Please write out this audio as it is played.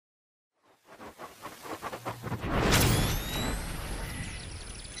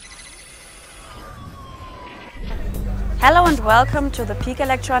Hello and welcome to the Peak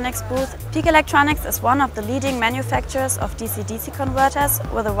Electronics booth. Peak Electronics is one of the leading manufacturers of DC-DC converters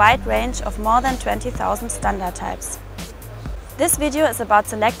with a wide range of more than 20,000 standard types. This video is about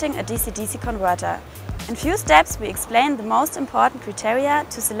selecting a DC-DC converter. In few steps we explain the most important criteria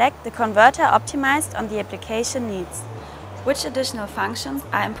to select the converter optimized on the application needs. Which additional functions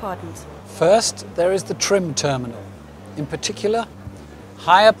are important? First, there is the trim terminal. In particular,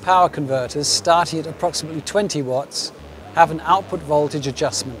 higher power converters starting at approximately 20 watts have an output voltage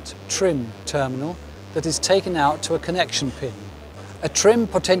adjustment, trim terminal, that is taken out to a connection pin. A trim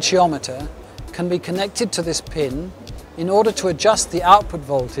potentiometer can be connected to this pin in order to adjust the output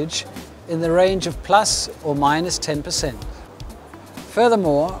voltage in the range of plus or minus 10%.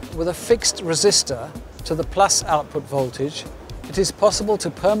 Furthermore, with a fixed resistor to the plus output voltage, it is possible to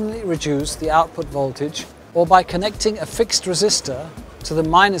permanently reduce the output voltage, or by connecting a fixed resistor to the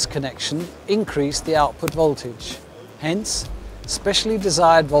minus connection, increase the output voltage. Hence, specially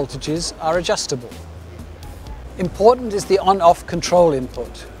desired voltages are adjustable. Important is the on-off control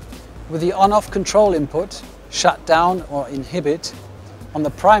input. With the on-off control input, shut down or inhibit, on the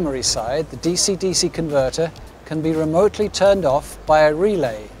primary side, the DC-DC converter can be remotely turned off by a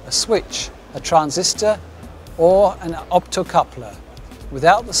relay, a switch, a transistor, or an optocoupler,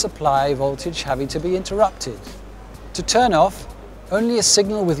 without the supply voltage having to be interrupted. To turn off, only a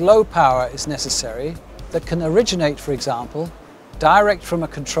signal with low power is necessary that can originate, for example, direct from a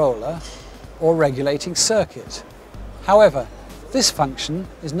controller or regulating circuit. However, this function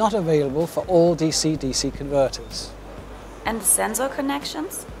is not available for all DC-DC converters. And the sensor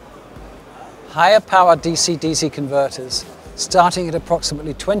connections? Higher power DC-DC converters, starting at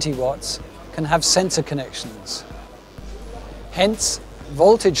approximately 20 watts, can have sensor connections. Hence,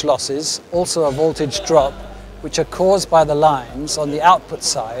 voltage losses, also a voltage drop, which are caused by the lines on the output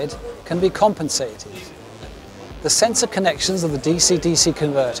side, can be compensated. The sensor connections of the DC-DC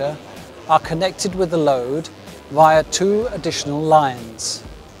converter are connected with the load via two additional lines.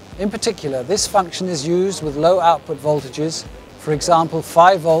 In particular, this function is used with low output voltages, for example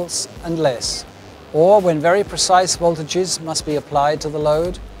 5 volts and less, or when very precise voltages must be applied to the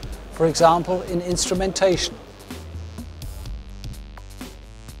load, for example in instrumentation.